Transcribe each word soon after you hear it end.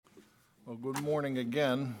Well, good morning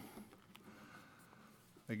again.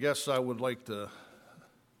 I guess I would like to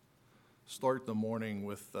start the morning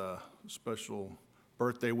with special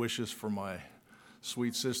birthday wishes for my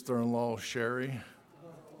sweet sister-in-law, Sherry.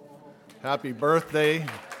 Happy birthday.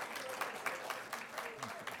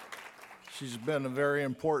 She's been a very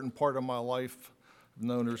important part of my life. I've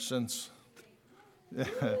known her since,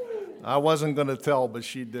 I wasn't going to tell, but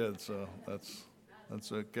she did, so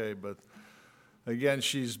that's okay. But again,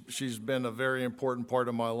 she's been a very important part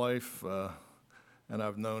of my life, and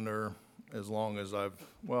I've known her as long as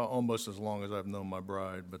almost as long as I've known my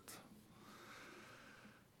bride. But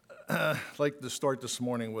I'd like to start this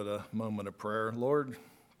morning with a moment of prayer. Lord,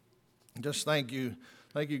 just thank you,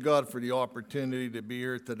 God, for the opportunity to be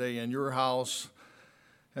here today in your house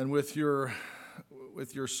and with your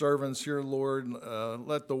servants here, Lord.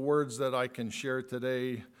 Let the words that I can share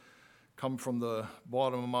today come from the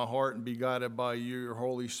bottom of my heart and be guided by you, your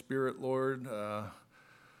Holy Spirit, Lord.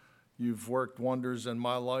 You've worked wonders in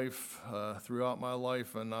my life, throughout my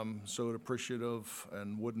life, and I'm so appreciative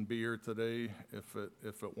and wouldn't be here today if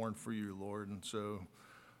it weren't for you, Lord. And so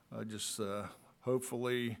I just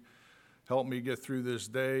hopefully help me get through this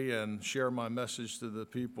day and share my message to the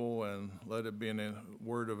people and let it be a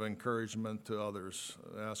word of encouragement to others.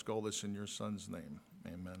 I ask all this in your Son's name.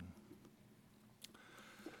 Amen.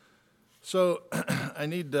 So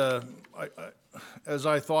as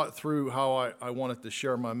I thought through how I wanted to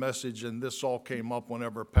share my message, and this all came up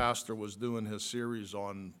whenever Pastor was doing his series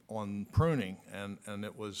on pruning, and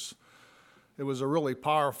it was a really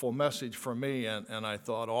powerful message for me, and I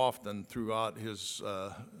thought often throughout his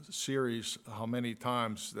series how many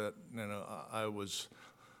times that I was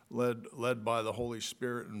led by the Holy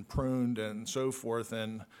Spirit and pruned and so forth,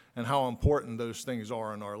 and how important those things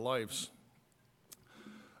are in our lives.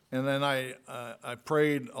 And then I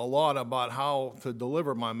prayed a lot about how to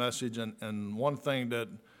deliver my message, and one thing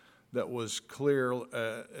that was clear and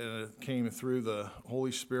it came through the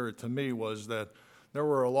Holy Spirit to me was that there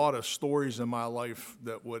were a lot of stories in my life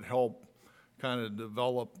that would help kind of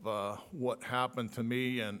develop what happened to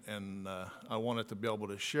me, and I wanted to be able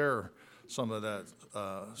to share some of that.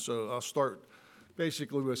 So I'll start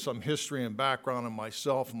basically with some history and background on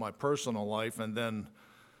myself and my personal life, and then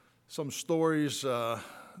some stories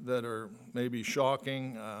that are maybe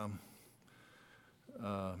shocking.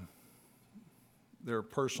 They're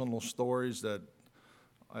personal stories that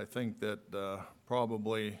I think that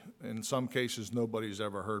probably in some cases nobody's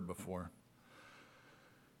ever heard before.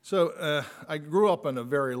 So I grew up in a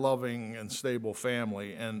very loving and stable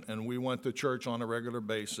family, and we went to church on a regular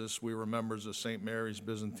basis. We were members of St. Mary's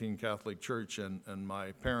Byzantine Catholic Church, and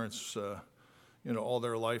my parents, all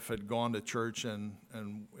their life had gone to church, and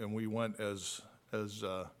we went as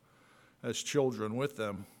children with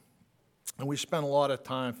them. And we spent a lot of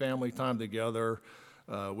family time together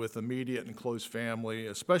with immediate and close family,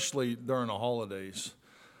 especially during the holidays.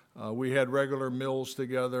 We had regular meals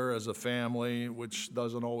together as a family, which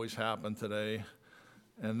doesn't always happen today.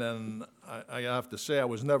 And then I have to say I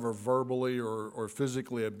was never verbally or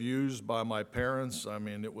physically abused by my parents. I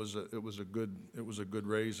mean, it was a good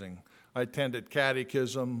raising. I attended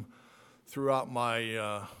catechism throughout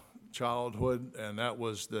my childhood, and that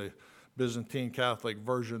was the Byzantine Catholic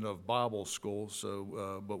version of Bible school.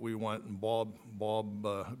 So, but we went, and Bob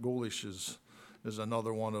Gulish is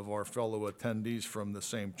another one of our fellow attendees from the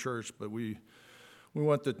same church. But we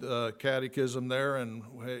went to catechism there, and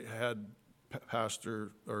we had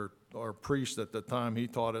pastor or our priest at the time. He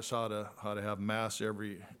taught us how to have mass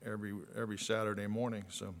every Saturday morning.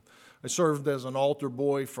 So I served as an altar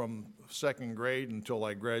boy from second grade until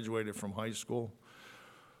I graduated from high school.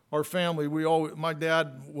 Our family, my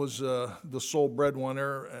dad was the sole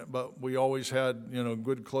breadwinner, but we always had,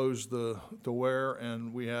 good clothes to wear,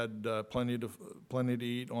 and we had plenty to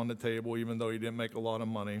eat on the table, even though he didn't make a lot of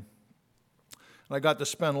money. And I got to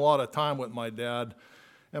spend a lot of time with my dad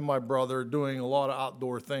and my brother doing a lot of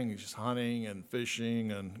outdoor things, hunting and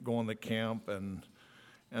fishing and going to camp, and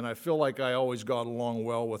I feel like I always got along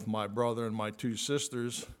well with my brother and my two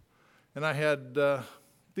sisters, and I had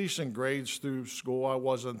decent grades through school. I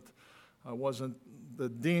wasn't the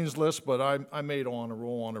dean's list, but I made honor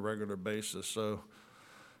roll on a regular basis. So,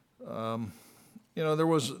 there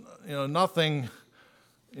was, nothing,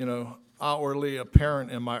 outwardly apparent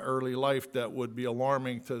in my early life that would be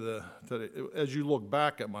alarming as you look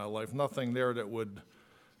back at my life, nothing there that would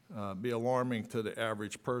be alarming to the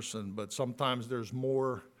average person, but sometimes there's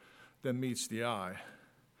more than meets the eye.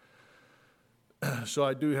 So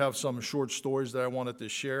I do have some short stories that I wanted to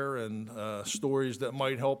share, and stories that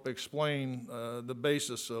might help explain the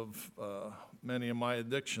basis of many of my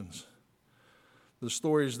addictions. the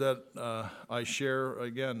stories that I share,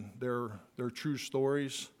 again, they're true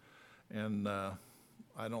stories, and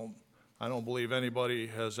I don't believe anybody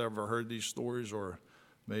has ever heard these stories, or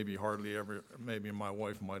maybe hardly ever. Maybe my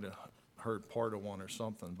wife might have heard part of one or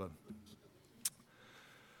something. But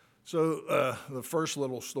so the first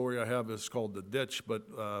little story I have is called The Ditch. But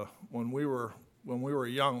when we were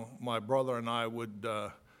young, my brother and I would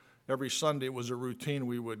every Sunday, it was a routine.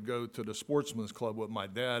 We would go to the sportsman's club with my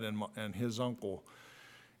dad and his uncle.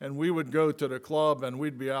 And we would go to the club, and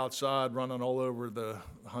we'd be outside running all over the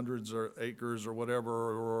hundreds of acres or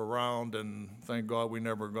whatever were around, and thank God we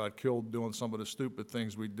never got killed doing some of the stupid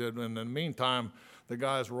things we did. And in the meantime, the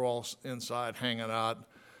guys were all inside hanging out,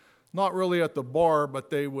 not really at the bar, but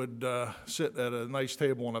they would sit at a nice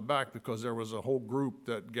table in the back because there was a whole group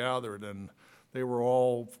that gathered, and they were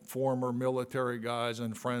all former military guys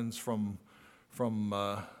and friends from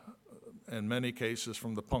in many cases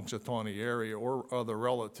from the Punxsutawney area or other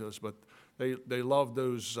relatives, but they loved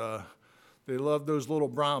those little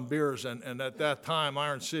brown beers, and at that time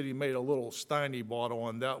Iron City made a little Steiny bottle,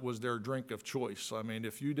 and that was their drink of choice. I mean,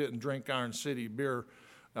 if you didn't drink Iron City beer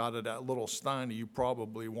out of that little Steiny, you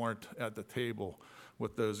probably weren't at the table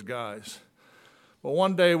with those guys. But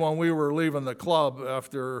one day when we were leaving the club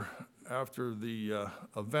after the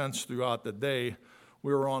events throughout the day,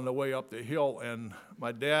 we were on the way up the hill, and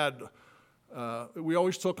my dad, we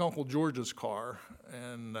always took Uncle George's car,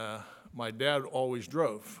 and my dad always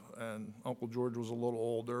drove. And Uncle George was a little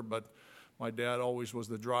older, but my dad always was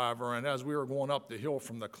the driver. And as we were going up the hill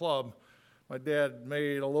from the club, my dad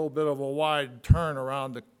made a little bit of a wide turn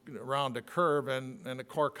around the curve, and the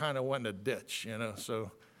car kind of went in a ditch, you know.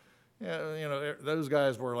 So, yeah, you know, those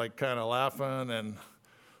guys were like kind of laughing, and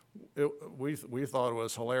we thought it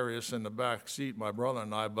was hilarious in the back seat, my brother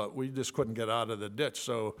and I, but we just couldn't get out of the ditch,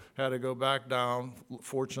 so had to go back down.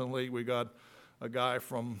 Fortunately, we got a guy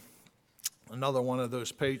from another one of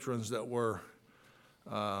those patrons that were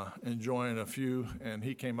enjoying a few, and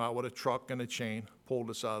he came out with a truck and a chain, pulled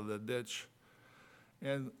us out of the ditch,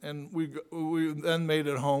 and we then made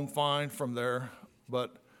it home fine from there.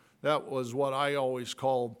 But that was what I always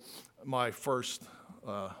called my first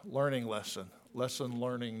learning lesson.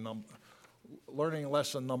 Learning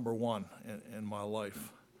lesson number one in my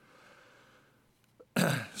life.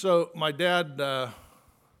 So my dad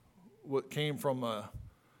came from a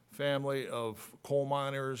family of coal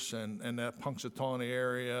miners and that Punxsutawney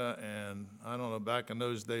area, and I don't know, back in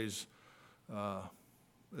those days,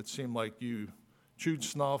 it seemed like you chewed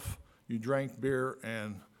snuff, you drank beer,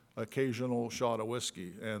 and occasional shot of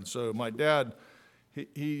whiskey. And so my dad,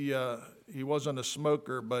 he wasn't a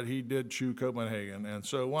smoker, but he did chew Copenhagen. And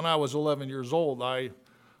so when I was 11 years old, I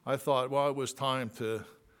thought, well, it was time to,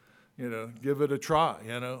 give it a try,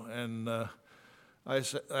 And I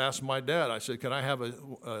asked my dad, I said, can I have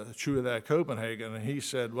a chew of that Copenhagen? And he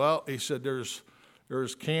said,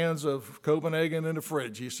 there's cans of Copenhagen in the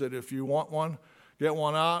fridge. He said, if you want one, get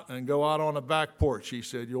one out and go out on the back porch. He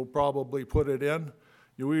said, you'll probably put it in.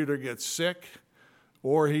 You'll either get sick,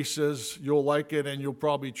 or he says, you'll like it and you'll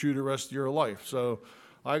probably chew the rest of your life. So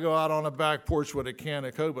I go out on the back porch with a can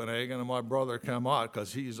of Copenhagen, and my brother come out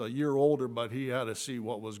because he's a year older, but he had to see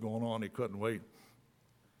what was going on. He couldn't wait.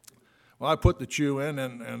 Well, I put the chew in,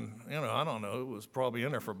 and I don't know, it was probably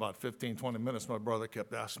in there for about 15, 20 minutes. My brother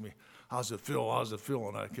kept asking me, how's it feel? How's it feel?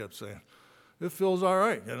 And I kept saying, it feels all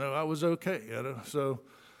right. I was okay, So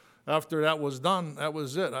after that was done, that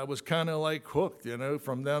was it. I was kind of like hooked,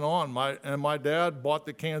 from then on. My dad bought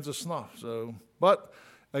the cans of snuff. So, but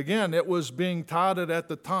again, it was being touted at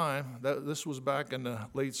the time, this was back in the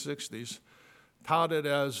late 60s, touted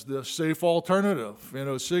as the safe alternative.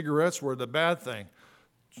 Cigarettes were the bad thing.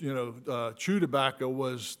 Chew tobacco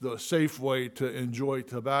was the safe way to enjoy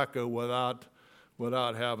tobacco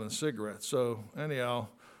without having cigarettes. So anyhow,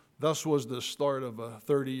 thus was the start of a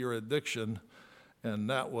 30-year addiction.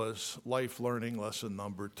 And that was life learning lesson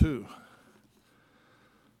number 2.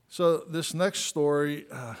 So this next story,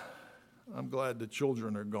 I'm glad the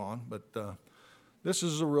children are gone, but this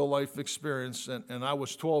is a real life experience. And I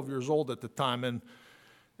was 12 years old at the time,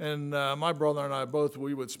 and my brother and I both,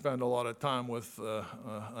 we would spend a lot of time with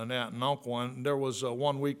an aunt and uncle. And there was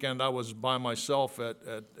one weekend I was by myself at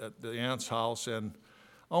the aunt's house, and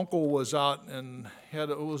Uncle was out and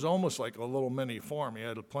it was almost like a little mini farm. He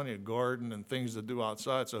had plenty of garden and things to do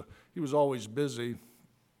outside, so he was always busy.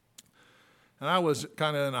 And I was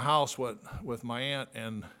kind of in the house with my aunt,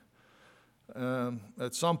 and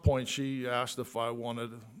at some point she asked if I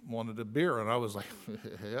wanted a beer, and I was like,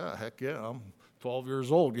 yeah, heck yeah, I'm 12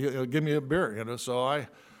 years old. Give me a beer, So I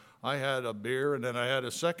had a beer, and then I had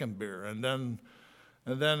a second beer, and then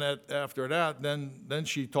And then after that, then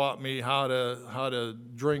she taught me how to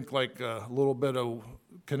drink like a little bit of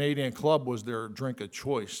Canadian Club was their drink of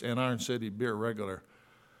choice, and Iron City Beer regular.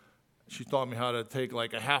 She taught me how to take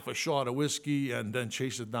like a half a shot of whiskey and then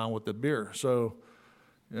chase it down with the beer. So,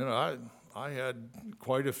 I had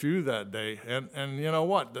quite a few that day. And you know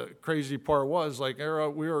what? The crazy part was, like,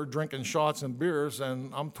 we were drinking shots and beers,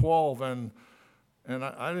 and I'm 12, and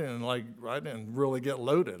I didn't really get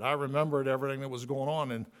loaded. I remembered everything that was going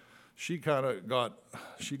on, and she got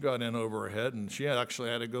in over her head, and she actually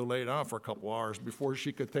had to go lay down for a couple hours before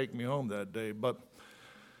she could take me home that day. But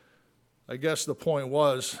I guess the point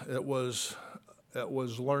was, it was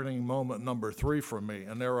learning moment number 3 for me,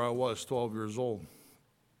 and there I was, 12 years old.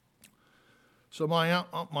 So my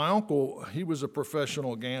uncle, he was a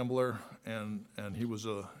professional gambler, and he was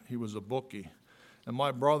a bookie. And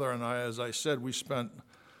my brother and I, as I said, we spent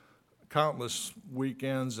countless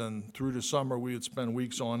weekends, and through the summer we would spend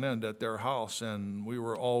weeks on end at their house, and we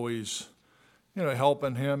were always,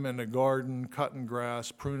 helping him in the garden, cutting grass,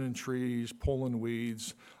 pruning trees, pulling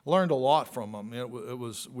weeds. Learned a lot from him.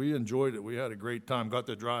 We enjoyed it. We had a great time. Got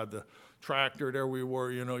to drive the tractor. There we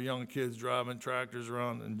were, young kids driving tractors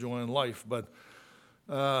around, enjoying life. But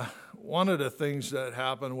one of the things that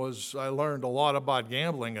happened was I learned a lot about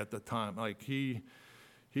gambling at the time. Like he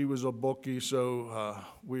was a bookie, so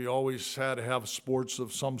we always had to have sports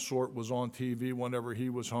of some sort was on TV whenever he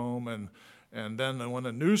was home, and then when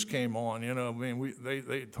the news came on,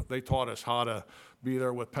 they taught us how to be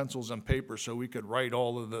there with pencils and paper so we could write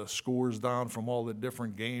all of the scores down from all the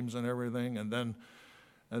different games and everything, and then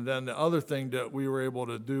the other thing that we were able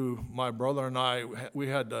to do, my brother and I, we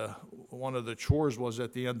had one of the chores was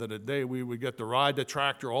at the end of the day, we would get to ride the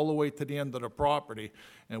tractor all the way to the end of the property,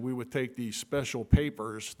 and we would take these special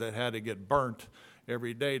papers that had to get burnt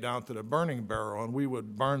every day down to the burning barrel, and we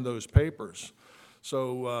would burn those papers.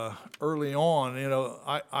 So early on,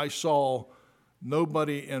 I saw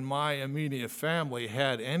nobody in my immediate family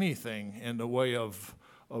had anything in the way of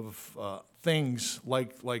things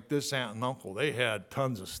like this aunt and uncle. They had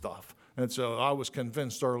tons of stuff. And so I was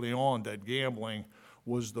convinced early on that gambling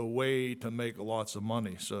was the way to make lots of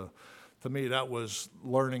money. So to me, that was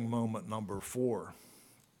learning moment number 4.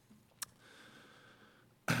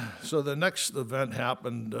 So the next event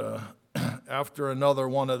happened after another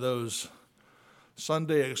one of those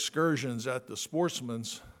Sunday excursions at the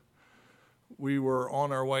Sportsman's. We were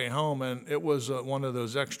on our way home, and it was one of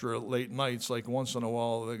those extra late nights. Like once in a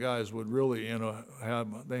while, the guys would really,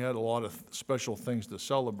 they had a lot of special things to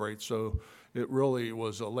celebrate. So it really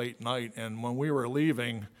was a late night. And when we were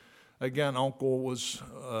leaving, again, my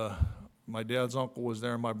dad's uncle was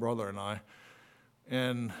there, my brother and I.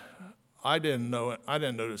 And I didn't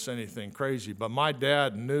notice anything crazy, but my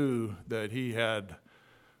dad knew that he had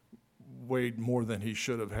weighed more than he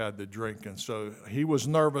should have had to drink, and so he was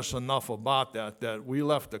nervous enough about that we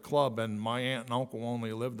left the club, and my aunt and uncle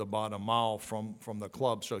only lived about a mile from the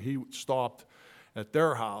club, so he stopped at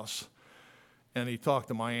their house, and he talked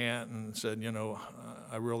to my aunt and said,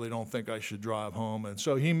 I really don't think I should drive home, and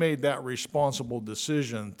so he made that responsible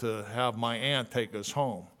decision to have my aunt take us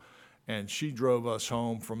home, and she drove us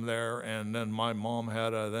home from there, and then my mom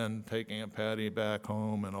had to then take Aunt Patty back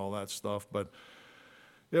home and all that stuff, but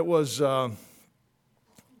it was, I'm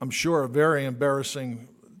sure, a very embarrassing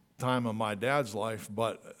time of my dad's life,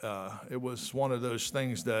 but it was one of those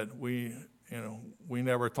things that we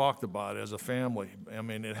never talked about as a family. I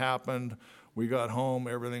mean, it happened. We got home.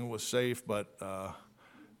 Everything was safe, but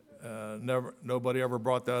nobody ever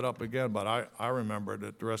brought that up again. But I remembered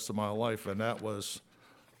it the rest of my life, and that was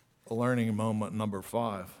a learning moment number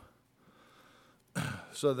 5.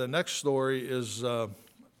 So the next story is, I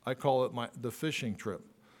call it the fishing trip.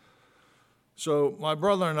 So my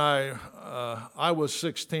brother and I was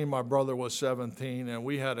 16, my brother was 17, and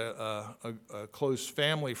we had a close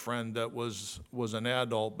family friend that was an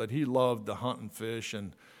adult, but he loved to hunt and fish,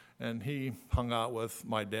 and he hung out with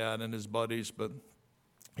my dad and his buddies. But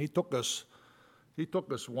he took us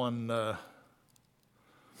one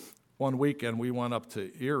weekend. We went up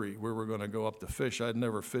to Erie. We were going to go up to fish. I'd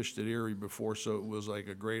never fished at Erie before, so it was like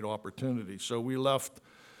a great opportunity. So we left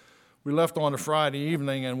on a Friday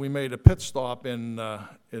evening, and we made a pit stop in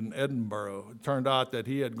Edinburgh. It turned out that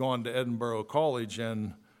he had gone to Edinburgh College,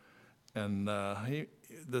 and the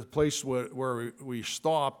place where we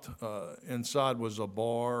stopped, inside was a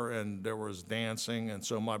bar, and there was dancing. And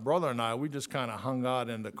so my brother and I, we just kind of hung out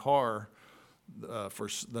in the car for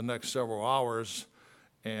the next several hours,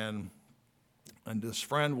 and this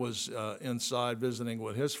friend was inside visiting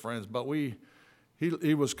with his friends, but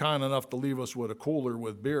he was kind enough to leave us with a cooler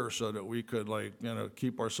with beer so that we could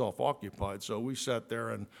keep ourselves occupied. So we sat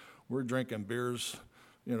there and we're drinking beers,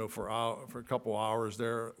 for a couple hours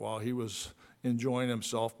there while he was enjoying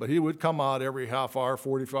himself. But he would come out every half hour,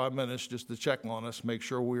 45 minutes, just to check on us, make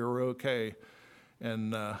sure we were okay.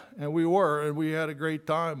 And we were, and we had a great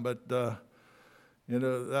time. But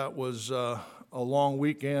that was a long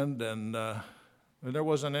weekend, and there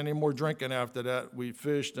wasn't any more drinking after that. We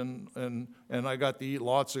fished, and I got to eat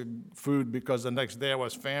lots of food because the next day I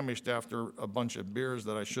was famished after a bunch of beers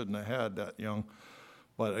that I shouldn't have had that young.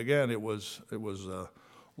 But again, it was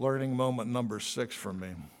learning moment number 6 for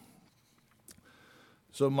me.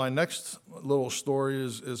 So my next little story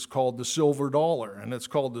is called The Silver Dollar, and it's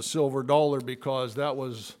called The Silver Dollar because that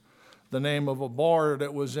was the name of a bar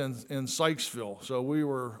that was in Sykesville.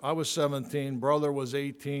 So I was 17, brother was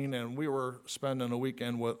 18, and we were spending a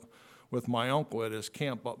weekend with my uncle at his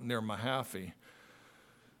camp up near Mahaffey.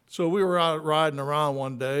 So we were out riding around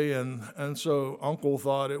one day, and so Uncle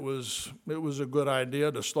thought it was a good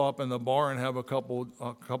idea to stop in the bar and have a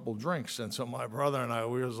couple drinks. And so my brother and I,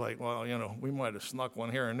 we was like, well, we might have snuck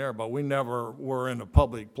one here and there, but we never were in a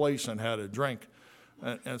public place and had a drink.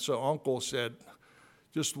 And so Uncle said,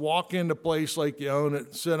 just walk in the place like you own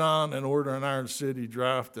it, sit down and order an Iron City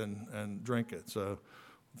draft and drink it. So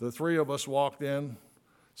the 3 of us walked in,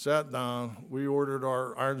 sat down, we ordered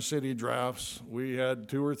our Iron City drafts, we had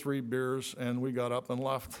 2 or 3 beers, and we got up and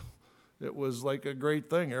left. It was like a great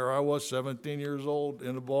thing. Here I was, 17 years old,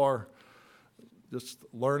 in a bar, just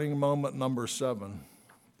learning moment number 7.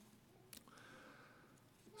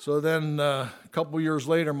 So then a couple years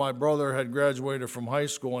later, my brother had graduated from high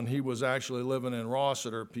school, and he was actually living in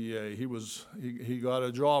Rossiter, PA. He got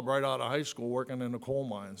a job right out of high school working in the coal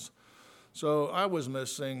mines. So I was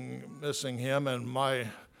missing him, and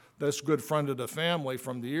this good friend of the family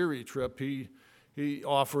from the Erie trip, he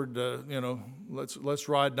offered, let's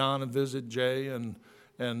ride down and visit Jay, and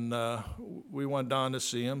we went down to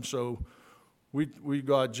see him. So we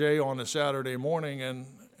got Jay on a Saturday morning, and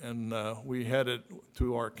we headed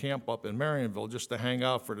to our camp up in Marionville just to hang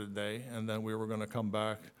out for the day, and then we were going to come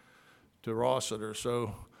back to Rossiter.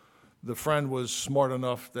 So the friend was smart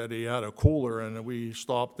enough that he had a cooler, and we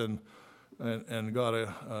stopped and got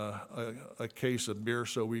a case of beer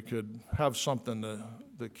so we could have something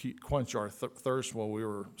to quench our thirst while we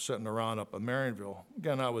were sitting around up in Marionville.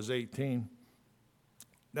 Again, I was 18.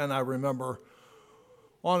 Then I remember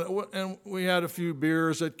and we had a few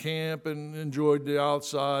beers at camp and enjoyed the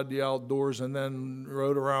outside, the outdoors, and then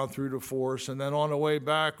rode around through the forest. And then on the way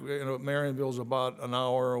back, Marionville's about an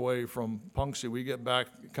hour away from Punxsutawney. We get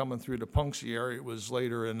back coming through the Punxsutawney area. It was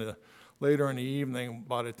later in the evening.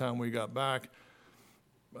 By the time we got back,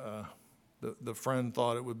 the friend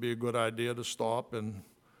thought it would be a good idea to stop and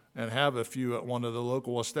have a few at one of the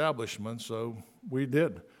local establishments. So we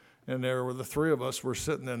did, and there were the 3 of us were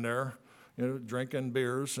sitting in there, drinking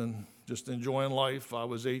beers and just enjoying life. I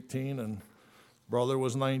was 18 and brother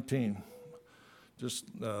was 19. Just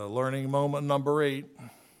learning moment number 8.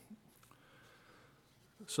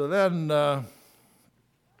 So then,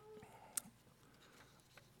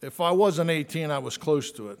 if I wasn't 18, I was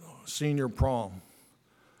close to it, senior prom.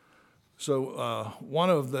 So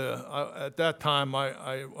at that time,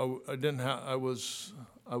 I was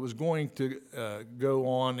going to go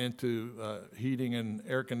on into heating and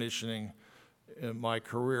air conditioning in my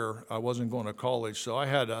career. I wasn't going to college, so I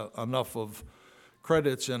had enough of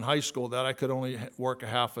credits in high school that I could only work a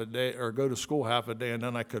half a day or go to school half a day, and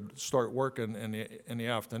then I could start working in the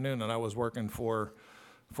afternoon. And I was working for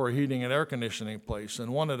a heating and air conditioning place.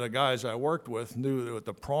 And one of the guys I worked with knew that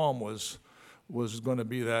the prom was going to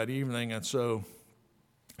be that evening, and so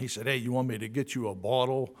he said, "Hey, you want me to get you a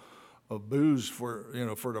bottle of booze for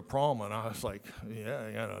the prom?" And I was like,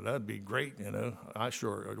 "Yeah, that'd be great." I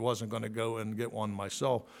sure wasn't going to go and get one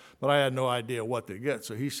myself, but I had no idea what to get.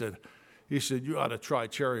 So he said, "You ought to try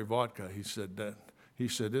cherry vodka." He said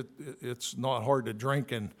it's not hard to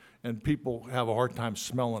drink, and people have a hard time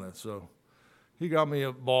smelling it. So he got me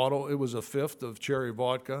a bottle. It was a 1/5 of cherry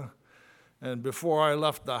vodka. And before I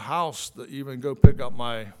left the house to even go pick up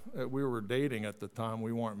we were dating at the time,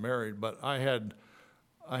 we weren't married, but I had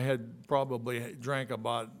probably drank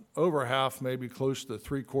about over half, maybe close to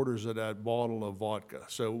 3/4 of that bottle of vodka.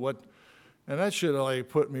 And that should have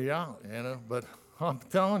put me out, but I'm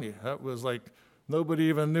telling you, that was like, nobody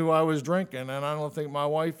even knew I was drinking, and I don't think my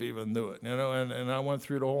wife even knew it, and I went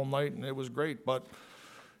through the whole night, and it was great, but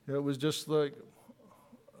it was just like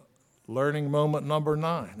learning moment number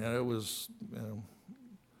 9, and it was,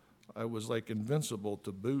 I was like invincible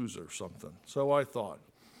to booze or something, so I thought.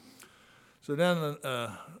 So then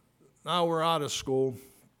now we're out of school,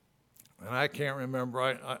 and I can't remember.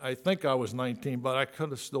 I think I was 19, but I could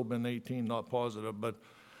have still been 18, not positive. But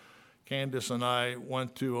Candace and I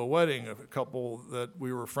went to a wedding of a couple that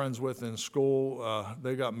we were friends with in school.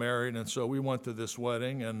 They got married, and so we went to this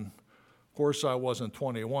wedding. And of course, I wasn't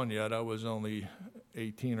 21 yet. I was only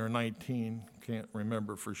 18 or 19. Can't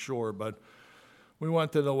remember for sure, but we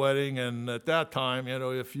went to the wedding. And at that time,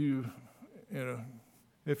 if you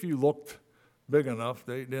looked big enough,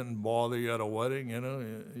 they didn't bother you at a wedding.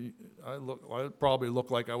 I probably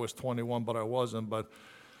looked like I was 21, but I wasn't. But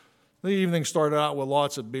the evening started out with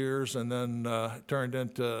lots of beers, and then turned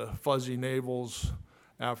into fuzzy navels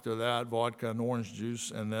after that, vodka and orange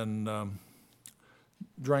juice, and then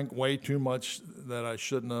drank way too much that I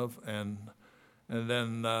shouldn't have, and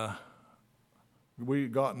then we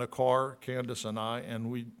got in a car, Candace and I, and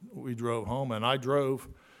we drove home, and I drove,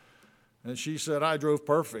 and she said I drove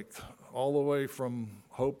perfect, all the way from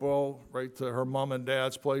Hopewell right to her mom and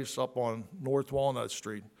dad's place up on North Walnut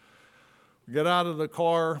Street. We get out of the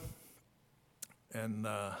car, and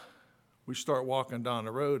we start walking down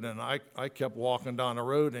the road, and I kept walking down the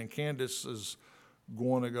road, and Candace is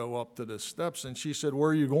going to go up to the steps, and she said,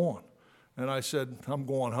 "Where are you going?" And I said, "I'm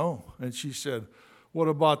going home." And she said, "What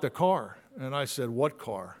about the car?" And I said, "What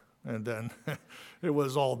car?" And then it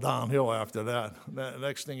was all downhill after that.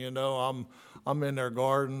 Next thing you know, I'm in their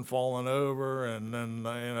garden falling over, and then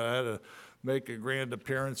I had to make a grand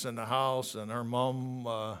appearance in the house, and her mom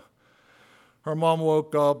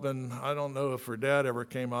woke up, and I don't know if her dad ever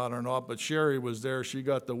came out or not, but Sherry was there. She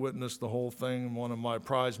got to witness the whole thing, one of my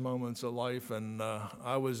prized moments of life, and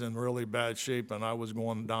I was in really bad shape, and I was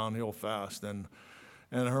going downhill fast. And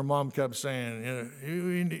her mom kept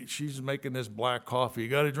saying, she's making this black coffee. You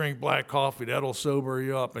got to drink black coffee. That'll sober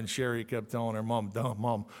you up. And Sherry kept telling her, Mom,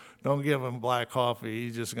 don't give him black coffee.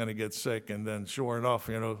 He's just going to get sick. And then sure enough,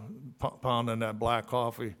 pounding that black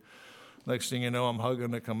coffee. Next thing you know, I'm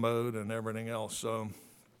hugging the commode and everything else. So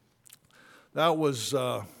that was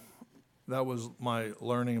my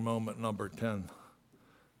learning moment number 10.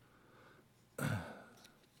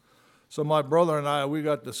 So my brother and I, we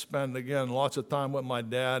got to spend, again, lots of time with my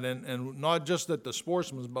dad, and not just at the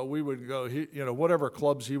Sportsman's, but we would go, whatever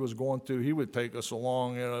clubs he was going to, he would take us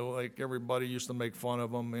along. Like everybody used to make fun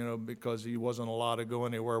of him, because he wasn't allowed to go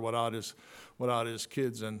anywhere without his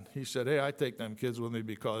kids. And he said, "Hey, I take them kids with me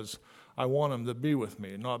because I want them to be with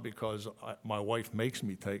me, not because my wife makes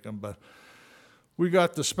me take them." But we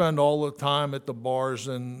got to spend all the time at the bars,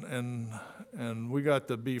 and we got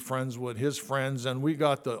to be friends with his friends, and we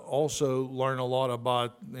got to also learn a lot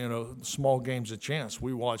about small games of chance.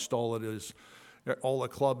 We watched all the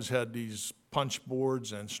clubs had these punch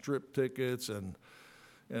boards and strip tickets, and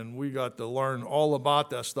we got to learn all about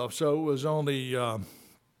that stuff. So it was only a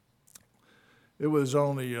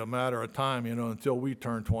matter of time, until we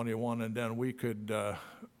turned 21, and then we could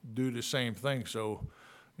do the same thing. So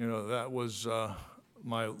that was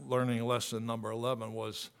my learning lesson number 11,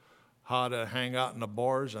 was how to hang out in the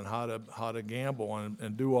bars and how to gamble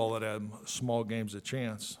and do all of that small games of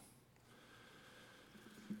chance.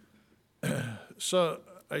 So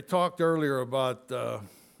I talked earlier about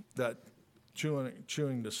that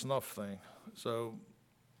chewing the snuff thing. So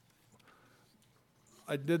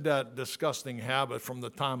I did that disgusting habit from the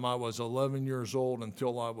time I was 11 years old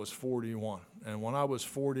until I was 41. And when I was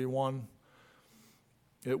 41,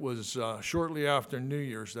 it was shortly after New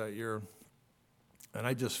Year's that year, and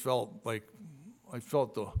I just felt the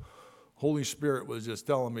Holy Spirit was just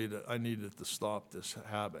telling me that I needed to stop this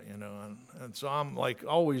habit, and so I'm like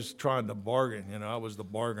always trying to bargain, I was the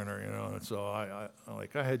bargainer, and so I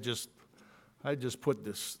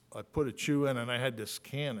put a chew in, and I had this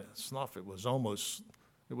can of snuff. It was almost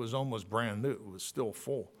brand new. It was still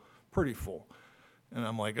full, pretty full, and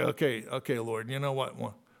I'm like, okay, Lord, you know what?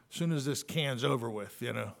 Well, as soon as this can's over with,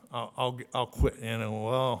 I'll quit.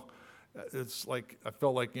 Well, it's like I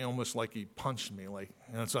felt like almost like he punched me,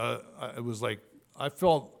 and so it was like I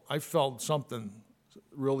felt something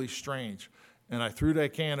really strange, and I threw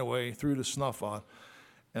that can away, threw the snuff out,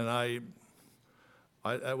 and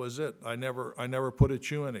that was it. I never put a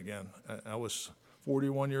chew in again. I was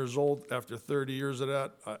 41 years old after 30 years of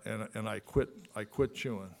that, and I quit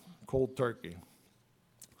chewing, cold turkey.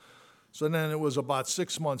 So then it was about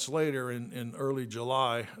 6 months later in early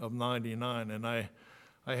July of '99, and I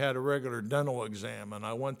had a regular dental exam, and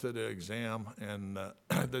I went to the exam, and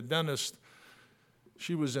the dentist,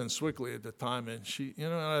 she was in Swickley at the time, and she,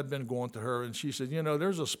 I'd been going to her, and she said,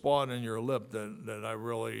 there's a spot in your lip that I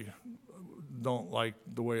really don't like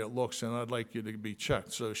the way it looks, and I'd like you to be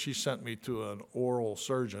checked. So she sent me to an oral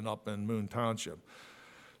surgeon up in Moon Township.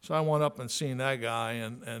 So I went up and seen that guy,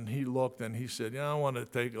 and he looked and he said, I want to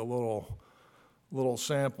take a little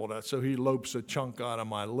sample of that. So he lopes a chunk out of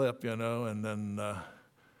my lip, and then,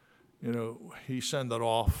 he sent it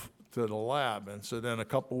off to the lab. And so then a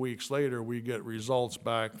couple weeks later, we get results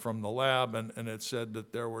back from the lab, and it said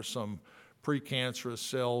that there were some precancerous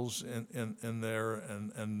cells in there.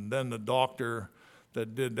 And then the doctor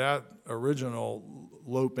that did that original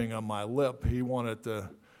loping on my lip, he wanted to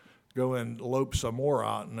go and lope some more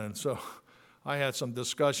out. And then so I had some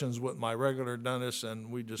discussions with my regular dentist, and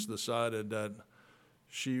we just decided that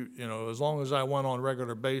she, as long as I went on a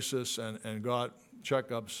regular basis and got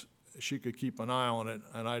checkups, she could keep an eye on it,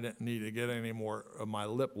 and I didn't need to get any more of my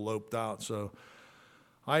lip loped out. So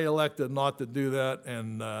I elected not to do that,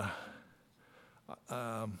 and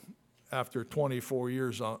after 24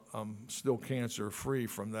 years, I'm still cancer-free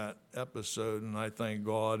from that episode, and I thank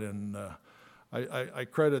God, and I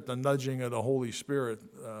credit the nudging of the Holy Spirit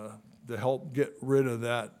to help get rid of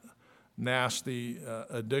that nasty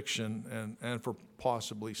addiction and for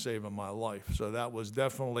possibly saving my life. So that was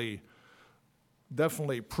definitely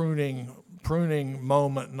pruning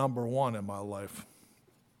moment number one in my life.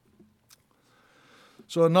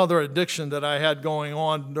 So another addiction that I had going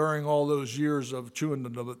on during all those years of chewing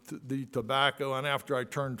the tobacco, and after I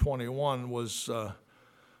turned 21, was, I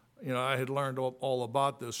had learned all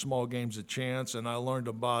about those small games of chance, and I learned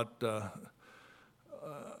about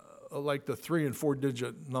like the 3 and 4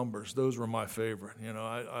 digit numbers. Those were my favorite.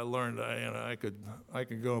 I learned I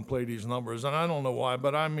could go and play these numbers, and I don't know why,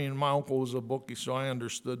 but my uncle was a bookie, so I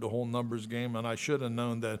understood the whole numbers game, and I should have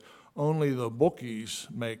known that only the bookies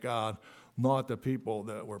make out, not the people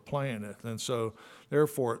that were playing it. And so,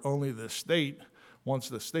 therefore, only the state, once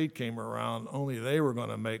the state came around, only they were going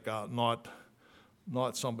to make out, not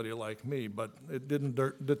somebody like me. But it didn't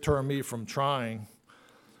deter me from trying.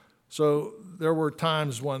 So there were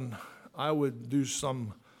times when I would do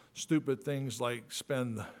some stupid things like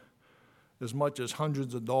spend as much as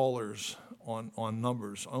hundreds of dollars on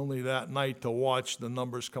numbers, only that night to watch the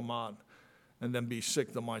numbers come out and then be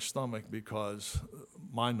sick to my stomach because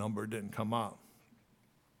my number didn't come out.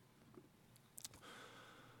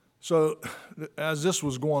 So as this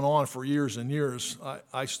was going on for years and years,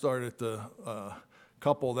 I started to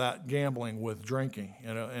couple that gambling with drinking,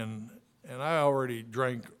 and I already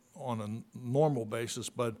drank on a normal basis,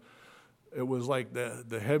 but it was like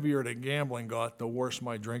the heavier the gambling got, the worse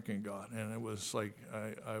my drinking got, and it was like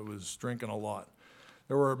I was drinking a lot.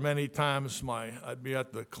 There were many times I'd be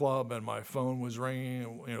at the club and my phone was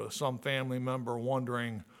ringing, some family member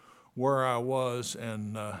wondering where I was,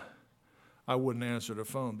 and I wouldn't answer the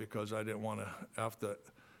phone because I didn't want to have to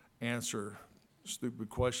answer stupid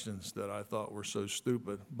questions that I thought were so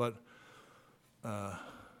stupid. But,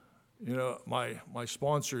 my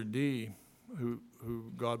sponsor, Dee,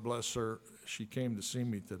 who God bless her, she came to see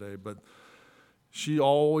me today, but she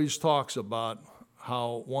always talks about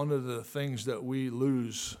how one of the things that we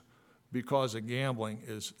lose because of gambling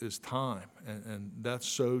is time, and that's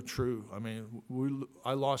so true.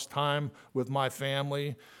 I lost time with my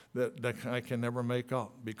family that I can never make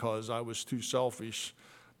up because I was too selfish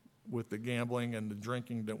with the gambling and the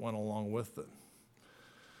drinking that went along with it.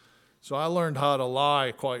 So I learned how to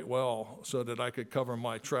lie quite well so that I could cover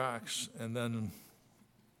my tracks, and then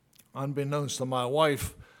unbeknownst to my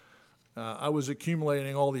wife, I was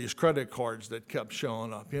accumulating all these credit cards that kept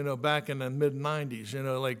showing up. Back in the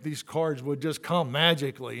mid-'90s, like these cards would just come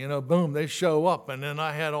magically, boom, they show up. And then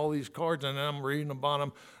I had all these cards, and I'm reading about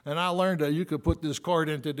them. And I learned that you could put this card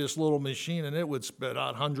into this little machine, and it would spit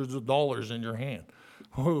out hundreds of dollars in your hand.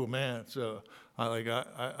 Oh, man. So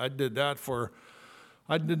I did that for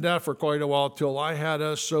quite a while till I had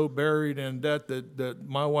us so buried in debt that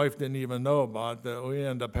my wife didn't even know about, that we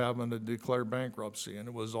ended up having to declare bankruptcy, and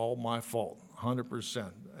it was all my fault,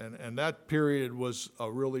 100%. And that period was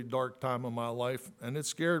a really dark time of my life, and it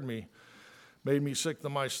scared me, made me sick to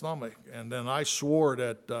my stomach. And then I swore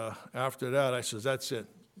that after that, I said, that's it,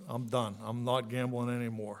 I'm done. I'm not gambling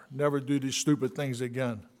anymore. Never do these stupid things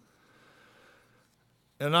again.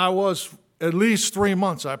 And I was, at least 3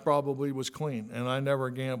 months, I probably was clean, and I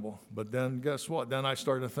never gambled. But then, guess what? Then I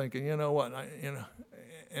started thinking, you know what?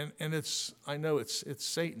 And I know it's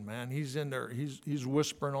Satan, man. He's in there. He's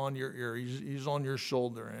whispering on your ear. He's on your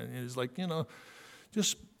shoulder, and he's like,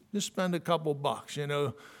 just spend a couple bucks.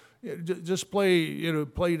 Just play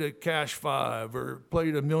the Cash 5 or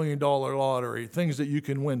play the $1 million lottery. Things that you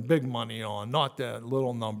can win big money on, not that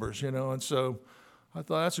little numbers. And so I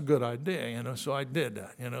thought that's a good idea, so I did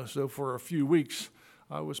that, So for a few weeks,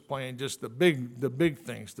 I was playing just the big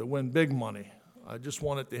things to win big money. I just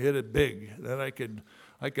wanted to hit it big, that I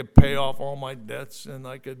could pay off all my debts and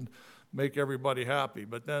I could make everybody happy.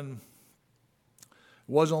 But then it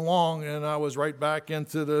wasn't long, and I was right back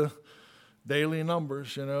into the daily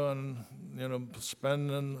numbers, and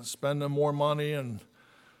spending more money and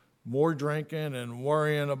more drinking and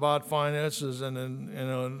worrying about finances, and then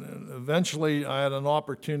and eventually I had an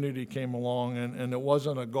opportunity came along, and it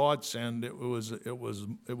wasn't a godsend. It was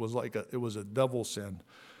a devil send.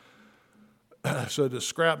 So the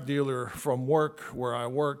scrap dealer from work where I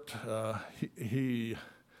worked, he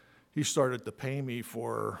started to pay me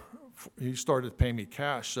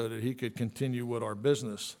cash so that he could continue with our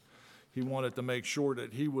business. He wanted to make sure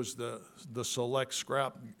that he was the select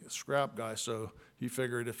scrap guy. So he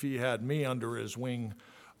figured if he had me under his wing,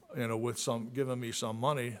 with giving me some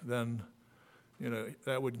money, then,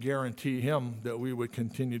 that would guarantee him that we would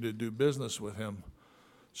continue to do business with him.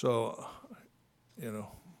 So,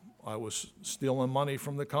 I was stealing money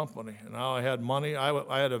from the company. And now I had money.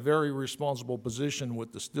 I had a very responsible position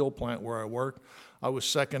with the steel plant where I worked. I was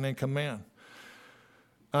second in command.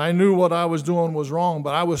 I knew what I was doing was wrong,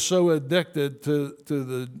 but I was so addicted to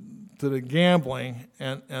the gambling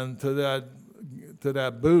and to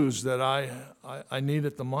that booze that I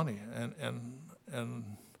needed the money. And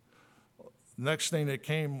next thing that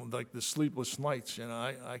came, like the sleepless nights,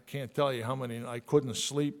 I can't tell you how many. I couldn't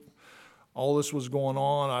sleep. All this was going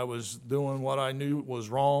on. I was doing what I knew was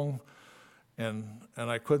wrong, and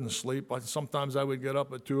I couldn't sleep. Sometimes I would get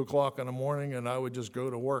up at 2 o'clock in the morning and I would just go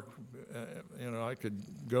to work. I could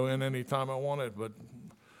go in any time I wanted, but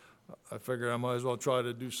I figured I might as well try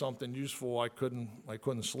to do something useful. I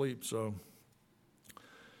couldn't sleep, so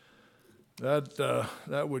the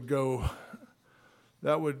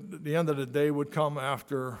end of the day would come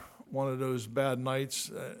after one of those bad nights,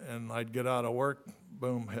 and I'd get out of work,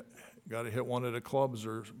 boom, got to hit one of the clubs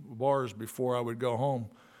or bars before I would go home.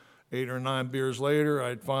 8 or 9 beers later,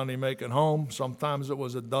 I'd finally make it home. Sometimes it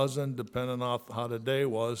was a dozen, depending on how the day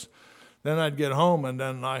was. Then I'd get home, and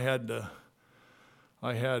then I had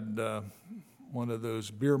one of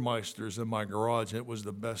those beer meisters in my garage. It was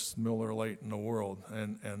the best Miller Lite in the world,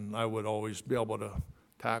 and I would always be able to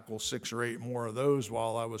tackle 6 or 8 more of those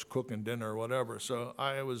while I was cooking dinner or whatever. So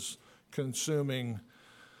I was consuming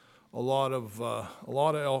a lot of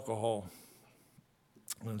alcohol.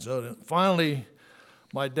 And so finally,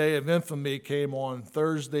 my day of infamy came on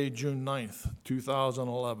Thursday, June 9th,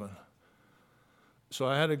 2011. So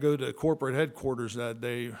I had to go to corporate headquarters that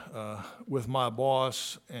day with my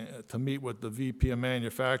boss to meet with the VP of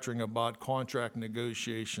manufacturing about contract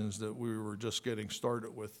negotiations that we were just getting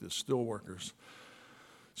started with the steelworkers.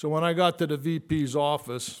 So when I got to the VP's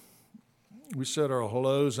office, we said our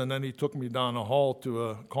hellos, and then he took me down the hall to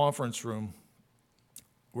a conference room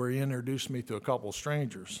where he introduced me to a couple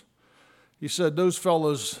strangers. He said those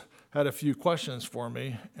fellows had a few questions for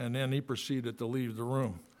me, and then he proceeded to leave the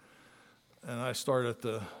room. And I started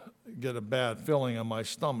to get a bad feeling in my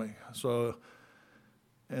stomach.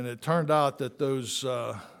 And it turned out that those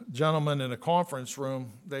gentlemen in the conference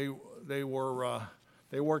room, they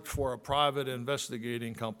worked for a private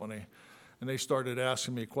investigating company. And they started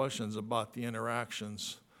asking me questions about the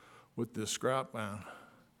interactions with this scrap man.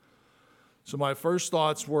 So my first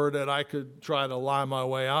thoughts were that I could try to lie my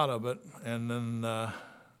way out of it. And then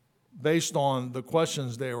based on the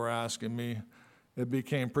questions they were asking me, it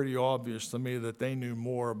became pretty obvious to me that they knew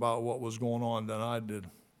more about what was going on than I did.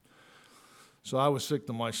 So I was sick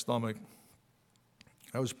to my stomach.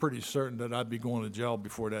 I was pretty certain that I'd be going to jail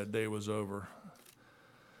before that day was over.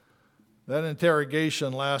 That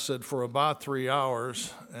interrogation lasted for about 3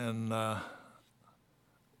 hours, and the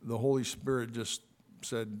Holy Spirit just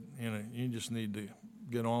said, you just need to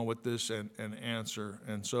get on with this and answer.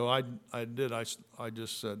 And so I did. I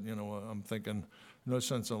just said, I'm thinking, no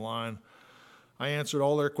sense in lying. I answered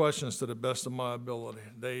all their questions to the best of my ability.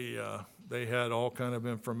 They had all kind of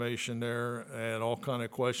information there. They had all kind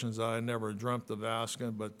of questions I never dreamt of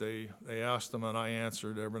asking, but they asked them, and I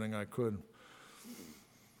answered everything I could.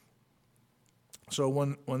 So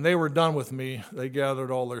when they were done with me, they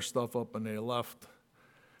gathered all their stuff up and they left.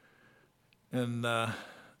 And a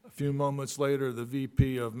few moments later, the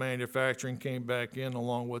VP of manufacturing came back in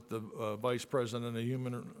along with the vice president of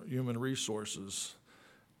human resources.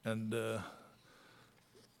 And the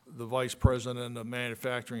vice president of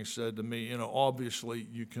manufacturing said to me, obviously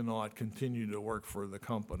you cannot continue to work for the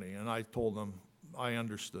company. And I told him I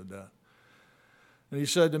understood that. And he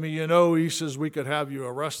said to me, he says, we could have you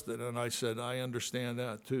arrested. And I said, I understand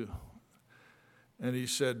that too. And he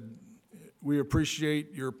said, we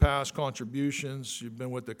appreciate your past contributions. You've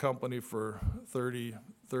been with the company for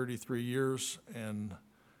 33 years. And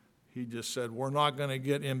he just said, we're not going to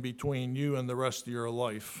get in between you and the rest of your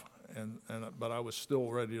life. But I was still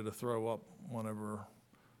ready to throw up whenever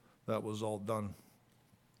that was all done.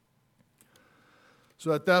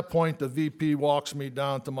 So at that point, the VP walks me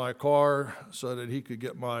down to my car so that he could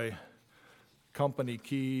get my company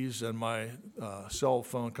keys and my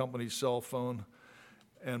company cell phone,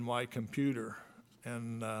 and my computer.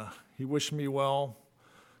 And he wished me well,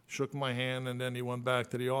 shook my hand, and then he went back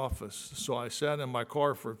to the office. So I sat in my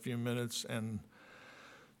car for a few minutes and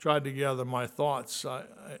tried to gather my thoughts. I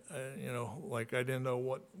didn't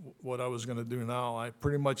know what I was going to do now. I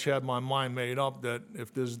pretty much had my mind made up that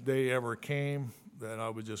if this day ever came, that I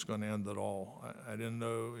was just going to end it all. I didn't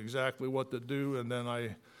know exactly what to do, and then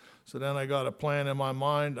I got a plan in my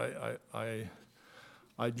mind. I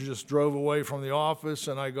just drove away from the office,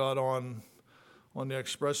 and I got on the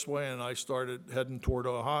expressway, and I started heading toward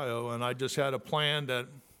Ohio, and I just had a plan that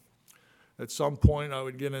at some point I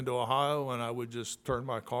would get into Ohio, and I would just turn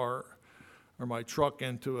my car or my truck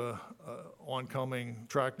into a oncoming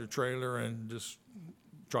tractor trailer and just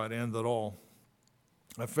try to end it all.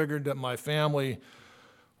 I figured that my family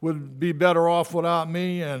would be better off without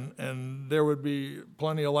me, and there would be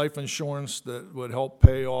plenty of life insurance that would help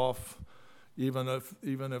pay off, even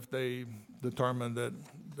if they determined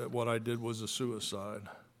that what I did was a suicide.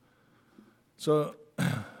 So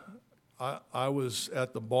I was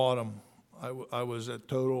at the bottom. I was at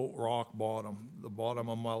total rock bottom, the bottom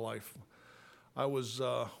of my life. I was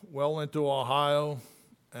well into Ohio,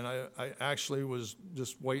 and I actually was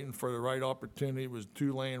just waiting for the right opportunity. It was a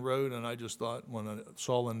 2-lane road, and I just thought when I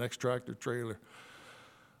saw the next tractor trailer,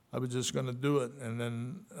 I was just going to do it. And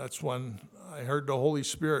then that's when I heard the Holy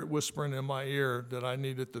Spirit whispering in my ear that I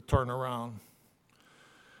needed to turn around.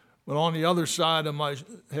 But on the other side of my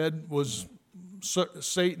head was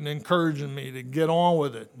Satan encouraging me to get on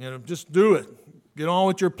with it. Just do it. Get on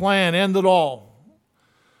with your plan. End it all.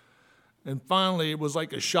 And finally, it was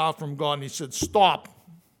like a shot from God, and he said, stop.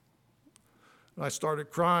 And I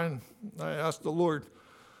started crying. I asked the Lord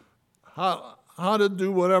how to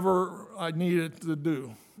do whatever I needed to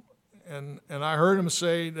do. And I heard him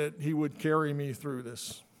say that he would carry me through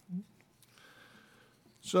this.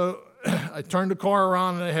 So I turned the car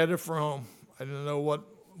around and I headed for home. I didn't know what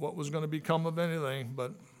was going to become of anything,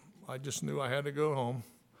 but I just knew I had to go home.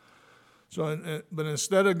 But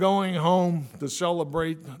instead of going home to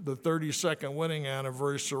celebrate the 32nd wedding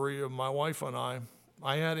anniversary of my wife and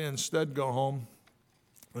I had to instead go home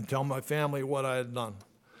and tell my family what I had done.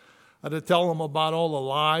 I had to tell them about all the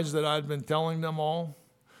lies that I'd been telling them all,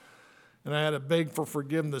 and I had to beg for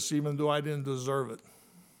forgiveness even though I didn't deserve it.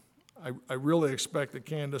 I really expected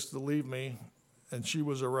Candace to leave me, and she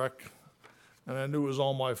was a wreck, and I knew it was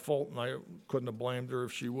all my fault, and I couldn't have blamed her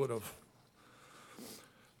if she would have.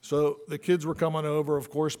 So the kids were coming over, of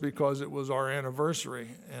course, because it was our anniversary,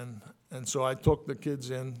 and so I took the kids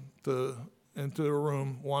into the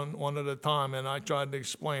room one at a time, and I tried to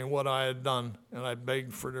explain what I had done, and I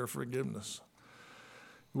begged for their forgiveness.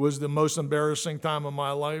 It was the most embarrassing time of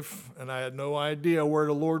my life, and I had no idea where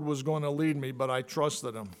the Lord was going to lead me, but I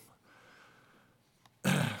trusted him.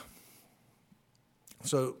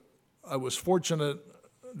 So I was fortunate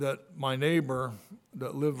that my neighbor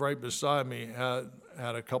that lived right beside me had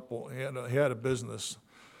a business,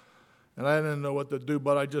 and I didn't know what to do,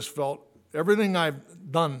 but I just felt everything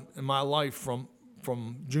I've done in my life from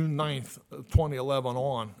June 9th of 2011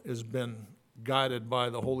 on has been guided by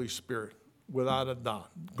the Holy Spirit, without a doubt.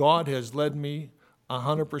 God has led me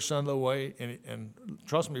 100% of the way, and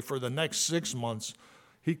trust me, for the next 6 months,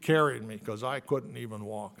 he carried me because I couldn't even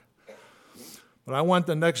walk. But I went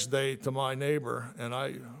the next day to my neighbor, and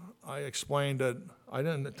I explained that I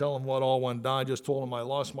didn't tell him what all went down. I just told him I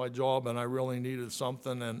lost my job and I really needed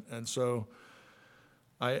something, and so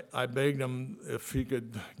I begged him if he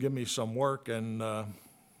could give me some work, and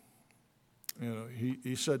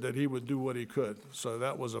he said that he would do what he could. So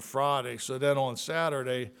that was a Friday. So then on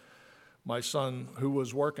Saturday, my son, who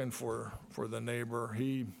was working for the neighbor,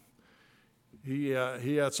 he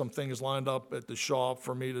had some things lined up at the shop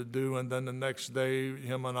for me to do, and then the next day,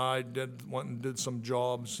 him and I went and did some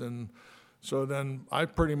jobs, and so then I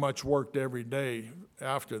pretty much worked every day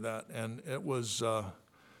after that, and it was.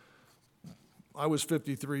 I was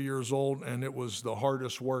 53 years old, and it was the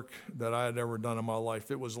hardest work that I had ever done in my life.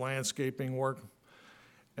 It was landscaping work,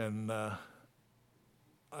 and I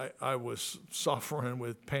was suffering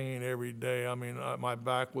with pain every day. I mean, my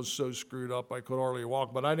back was so screwed up I could hardly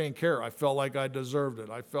walk, but I didn't care. I felt like I deserved it.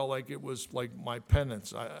 I felt like it was like my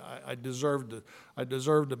penance. I deserved it. I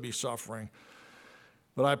deserved to be suffering.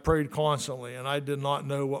 But I prayed constantly, and I did not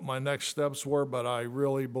know what my next steps were, but I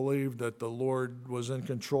really believed that the Lord was in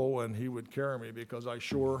control and he would carry me, because I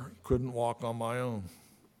sure couldn't walk on my own.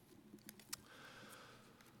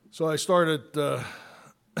 So I started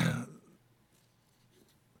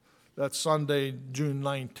that Sunday, June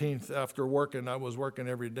 19th, after working. I was working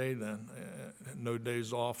every day then, no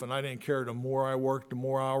days off, and I didn't care. The more I worked, the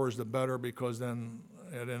more hours, the better, because then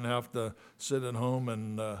I didn't have to sit at home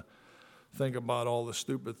and think about all the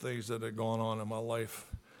stupid things that had gone on in my life.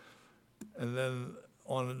 And then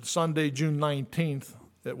on Sunday, June 19th,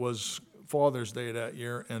 it was Father's Day that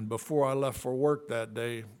year, and before I left for work that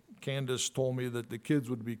day, Candace told me that the kids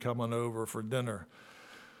would be coming over for dinner.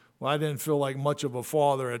 Well, I didn't feel like much of a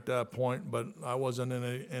father at that point, but I wasn't in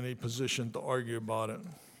any position to argue about it.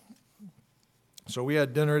 So we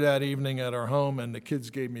had dinner that evening at our home, and the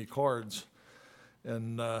kids gave me cards.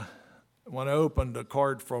 And when I opened the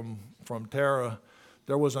card from Tara,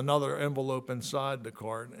 there was another envelope inside the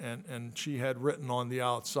card, and she had written on the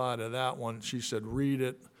outside of that one, she said, "Read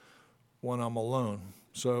it when I'm alone."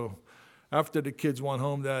 So after the kids went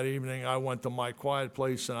home that evening, I went to my quiet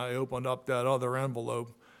place and I opened up that other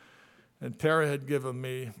envelope. And Tara had given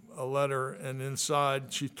me a letter, and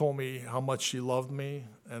inside she told me how much she loved me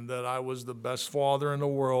and that I was the best father in the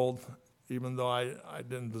world, even though I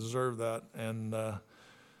didn't deserve that.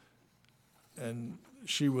 And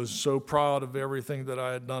she was so proud of everything that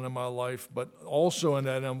I had done in my life. But also in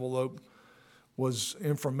that envelope was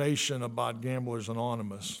information about Gamblers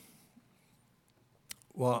Anonymous.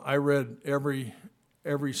 Well, I read every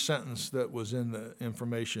sentence that was in the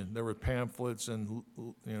information. There were pamphlets and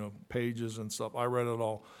pages and stuff. I read it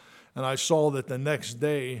all. And I saw that the next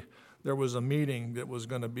day there was a meeting that was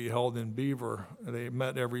going to be held in Beaver. They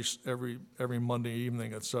met every Monday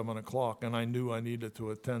evening at 7 o'clock, and I knew I needed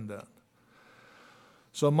to attend that.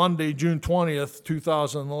 So Monday, June 20th,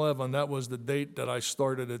 2011, that was the date that I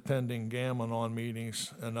started attending Gam-Anon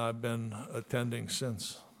meetings, and I've been attending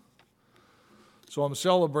since. So I'm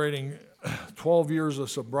celebrating 12 years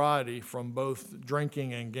of sobriety from both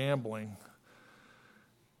drinking and gambling.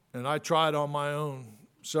 And I tried on my own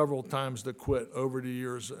several times to quit over the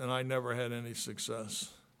years, and I never had any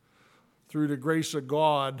success. Through the grace of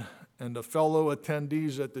God and the fellow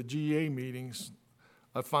attendees at the GA meetings,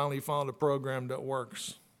 I finally found a program that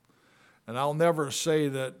works. And I'll never say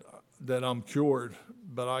that I'm cured,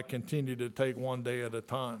 but I continue to take one day at a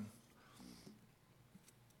time.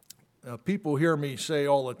 People hear me say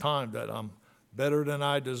all the time that I'm better than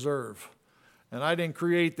I deserve. And I didn't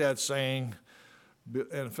create that saying.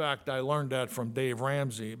 In fact, I learned that from Dave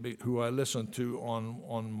Ramsey, who I listened to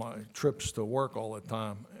on my trips to work all the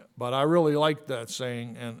time. But I really liked that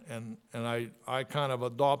saying, and I kind of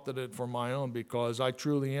adopted it for my own, because I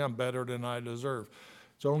truly am better than I deserve.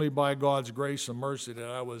 It's only by God's grace and mercy that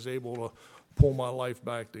I was able to pull my life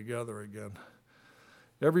back together again.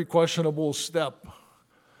 Every questionable step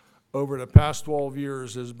over the past 12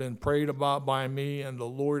 years has been prayed about by me, and the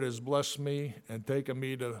Lord has blessed me and taken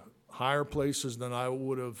me to higher places than I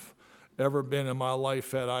would have ever been in my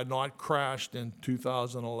life had I not crashed in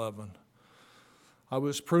 2011. I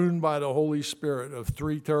was pruned by the Holy Spirit of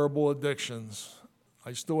 3 terrible addictions.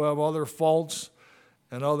 I still have other faults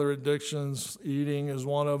and other addictions. Eating is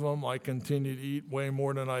one of them. I continue to eat way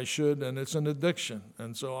more than I should, and it's an addiction.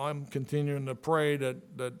 And so I'm continuing to pray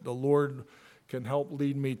that the Lord can help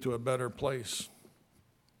lead me to a better place.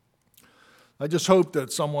 I just hope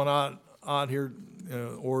that someone out here,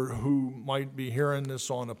 or who might be hearing this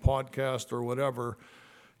on a podcast or whatever,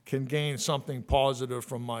 can gain something positive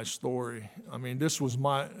from my story. I mean, this was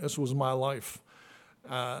my life.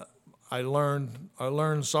 I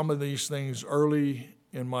learned some of these things early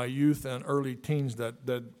in my youth and early teens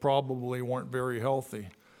that probably weren't very healthy.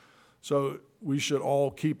 So we should all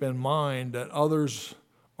keep in mind that others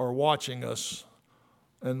are watching us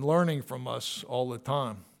and learning from us all the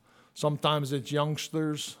time. Sometimes it's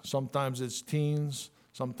youngsters, sometimes it's teens,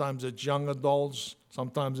 sometimes it's young adults,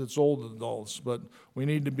 sometimes it's old adults, but we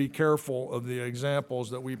need to be careful of the examples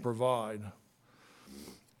that we provide.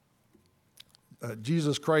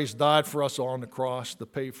 Jesus Christ died for us on the cross to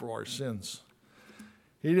pay for our sins.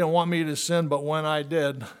 He didn't want me to sin, but when I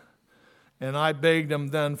did, and I begged him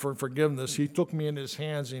then for forgiveness, he took me in his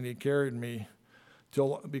hands and he carried me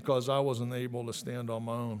because I wasn't able to stand on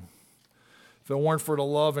my own. If it weren't for the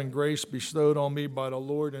love and grace bestowed on me by the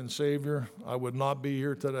Lord and Savior, I would not be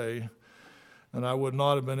here today, and I would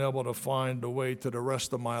not have been able to find a way to the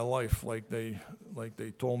rest of my life like they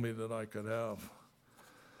told me that I could have.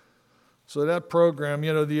 So that program,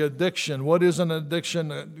 the addiction, what is an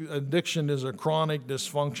addiction? Addiction is a chronic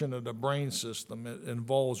dysfunction of the brain system. It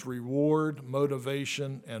involves reward,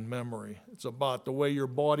 motivation, and memory. It's about the way your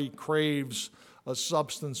body craves a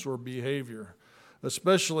substance or behavior,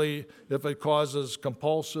 especially if it causes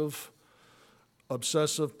compulsive,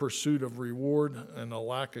 obsessive pursuit of reward and a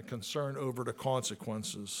lack of concern over the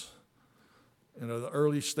consequences. The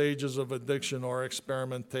early stages of addiction are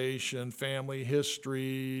experimentation, family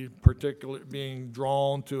history, particularly being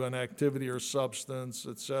drawn to an activity or substance,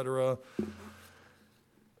 etc.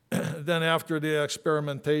 Then after the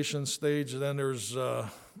experimentation stage, then there's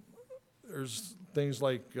things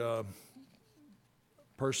like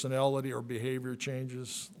personality or behavior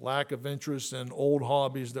changes, lack of interest in old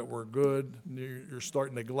hobbies that were good. You're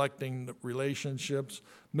starting neglecting the relationships,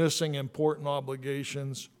 missing important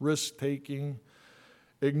obligations, risk-taking,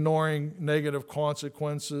 ignoring negative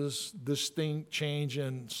consequences, distinct change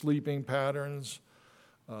in sleeping patterns,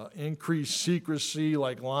 increased secrecy,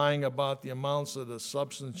 like lying about the amounts of the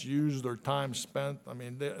substance used or time spent. I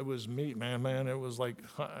mean, it was me, man. It was like,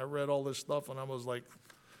 I read all this stuff and I was like,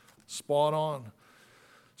 spot on.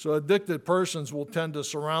 So addicted persons will tend to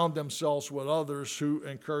surround themselves with others who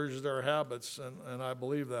encourage their habits, and I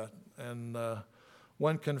believe that. And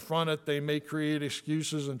when confronted, they may create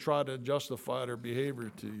excuses and try to justify their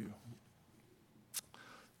behavior to you.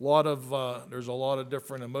 There's a lot of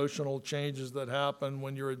different emotional changes that happen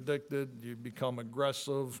when you're addicted. You become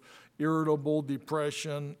aggressive, irritable,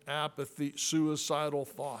 depression, apathy, suicidal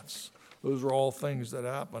thoughts. Those are all things that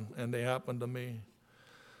happen, and they happen to me.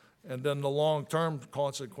 And then the long-term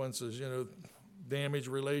consequences, damaged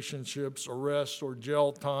relationships, arrest or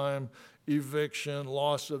jail time, eviction,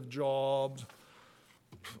 loss of jobs,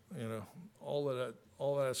 all of that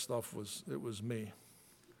stuff was me.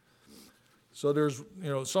 So there's,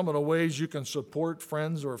 some of the ways you can support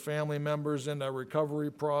friends or family members in that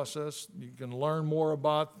recovery process. You can learn more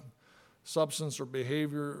about substance or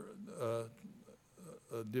behavior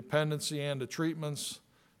dependency and the treatments.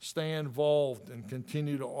 Stay involved and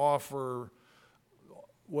continue to offer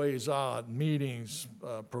ways out, meetings,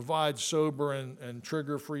 provide sober and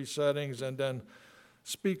trigger-free settings, and then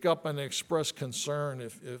speak up and express concern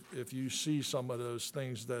if you see some of those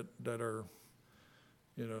things that are,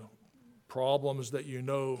 problems that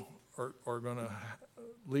are going to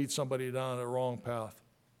lead somebody down the wrong path.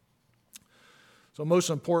 So most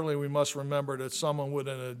importantly, we must remember that someone with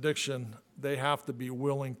an addiction, they have to be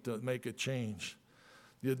willing to make a change.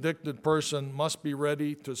 The addicted person must be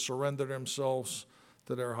ready to surrender themselves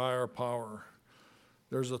to their higher power.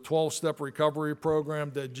 There's a 12-step recovery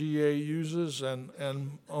program that GA uses,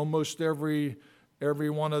 and almost every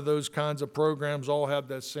one of those kinds of programs all have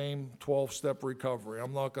that same 12-step recovery.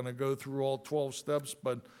 I'm not going to go through all 12 steps,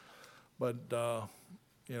 but the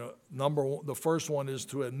first one is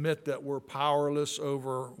to admit that we're powerless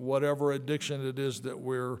over whatever addiction it is that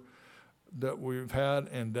we've had,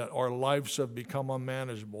 and that our lives have become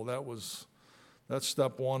unmanageable. That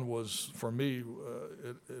step one was, for me,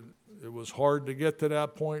 it was hard to get to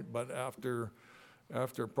that point, but after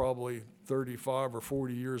probably 35 or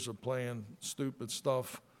 40 years of playing stupid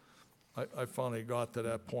stuff, I finally got to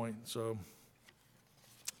that point. So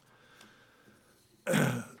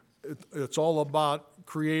it's all about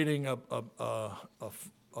creating a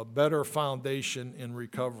better foundation in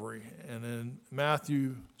recovery. And in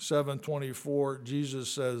Matthew 7:24, Jesus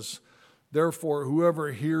says, "Therefore,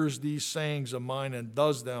 whoever hears these sayings of mine and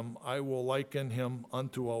does them, I will liken him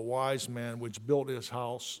unto a wise man which built his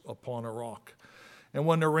house upon a rock. And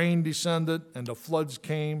when the rain descended and the floods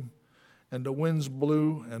came and the winds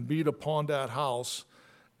blew and beat upon that house,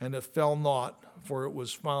 and it fell not, for it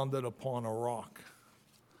was founded upon a rock."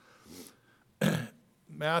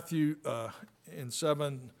 Matthew in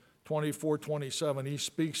 7:24-27, he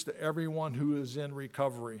speaks to everyone who is in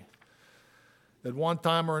recovery. At one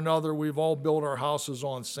time or another, we've all built our houses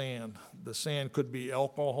on sand. The sand could be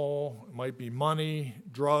alcohol, it might be money,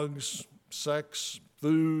 drugs, sex,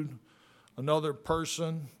 food, another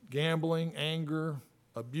person, gambling, anger,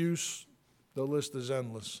 abuse. The list is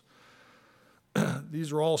endless.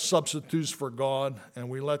 These are all substitutes for God, and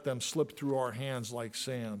we let them slip through our hands like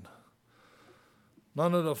sand.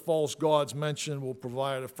 None of the false gods mentioned will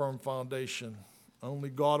provide a firm foundation. Only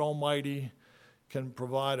God Almighty can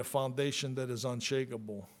provide a foundation that is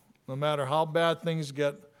unshakable. No matter how bad things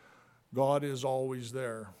get, God is always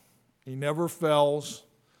there. He never fails.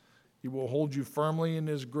 He will hold you firmly in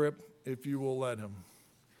his grip if you will let him.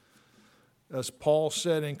 As Paul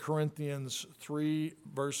said in Corinthians 3,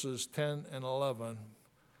 verses 10 and 11,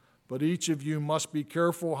 But each of you must be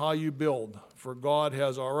careful how you build, for God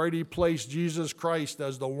has already placed Jesus Christ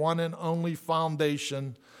as the one and only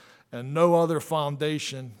foundation, and no other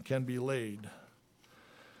foundation can be laid.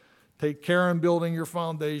 Take care in building your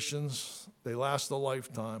foundations. They last a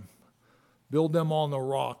lifetime. Build them on the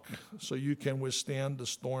rock so you can withstand the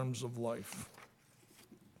storms of life.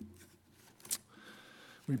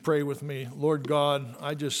 We pray with me. Lord God,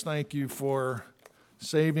 I just thank you for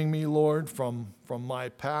saving me, Lord, from my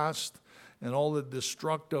past and all the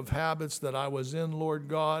destructive habits that I was in, Lord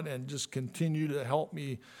God, and just continue to help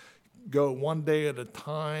me go one day at a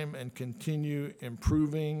time and continue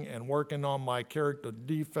improving and working on my character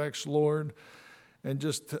defects, Lord, and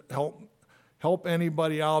just to help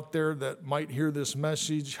anybody out there that might hear this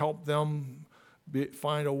message, help them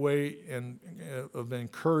find a way of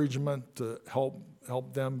encouragement to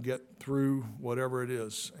help them get through whatever it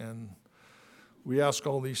is. And we ask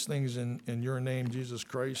all these things in your name, Jesus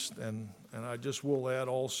Christ. And I just will add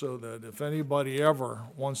also that if anybody ever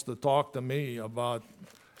wants to talk to me about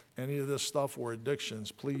any of this stuff or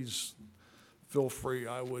addictions, please feel free.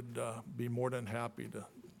 I would be more than happy to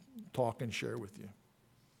talk and share with you.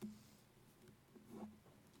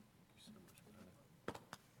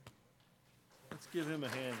 Let's give him a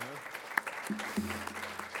hand, huh?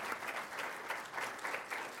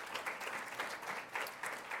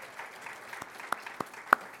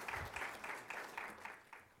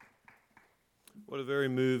 What a very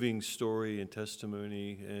moving story and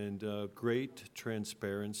testimony, and great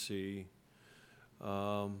transparency.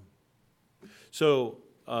 So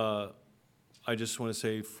I just want to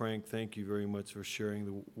say, Frank, thank you very much for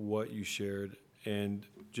sharing what you shared, and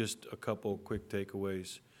just a couple quick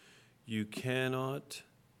takeaways. You cannot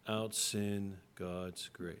out-sin God's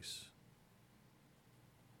grace.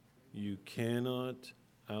 You cannot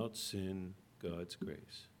out-sin God's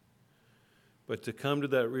grace. But to come to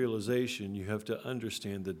that realization, you have to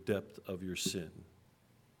understand the depth of your sin.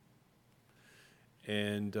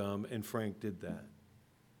 And Frank did that.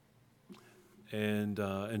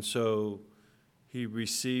 And so he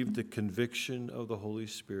received the conviction of the Holy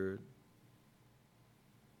Spirit.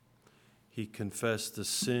 He confessed the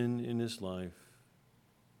sin in his life.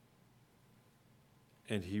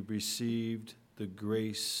 And he received the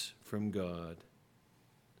grace from God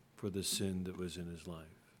for the sin that was in his life.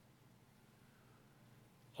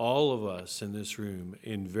 All of us in this room,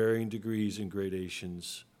 in varying degrees and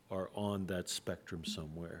gradations, are on that spectrum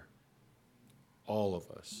somewhere. All of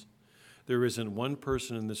us. There isn't one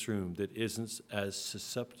person in this room that isn't as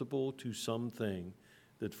susceptible to something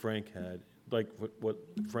that Frank had, like what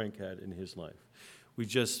Frank had in his life. We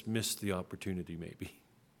just missed the opportunity, maybe.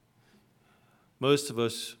 Most of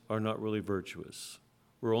us are not really virtuous.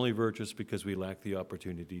 We're only virtuous because we lack the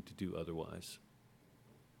opportunity to do otherwise.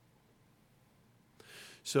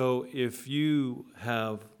 So if you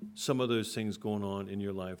have some of those things going on in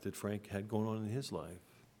your life that Frank had going on in his life,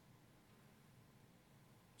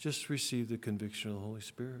 just receive the conviction of the Holy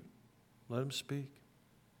Spirit. Let him speak.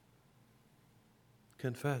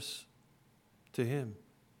 Confess to him,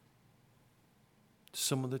 to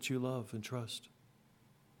someone that you love and trust.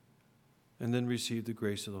 And then receive the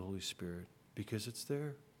grace of the Holy Spirit, because it's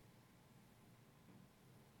there.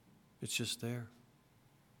 It's just there.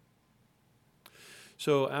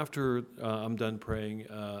 So after I'm done praying,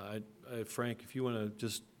 Frank, if you want to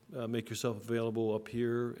just make yourself available up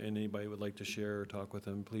here, and anybody would like to share or talk with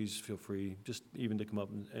him, please feel free, just even to come up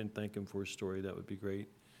and thank him for his story. That would be great.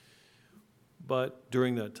 But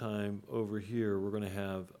during that time over here, we're going to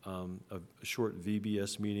have a short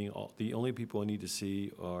VBS meeting. The only people I need to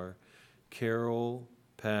see are Carol,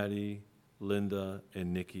 Patty, Linda,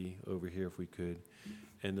 and Nikki over here, if we could.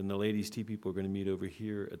 And then the ladies' tea people are going to meet over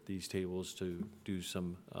here at these tables to do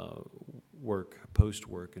some work,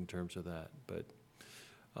 post-work in terms of that. But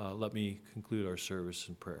let me conclude our service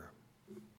in prayer.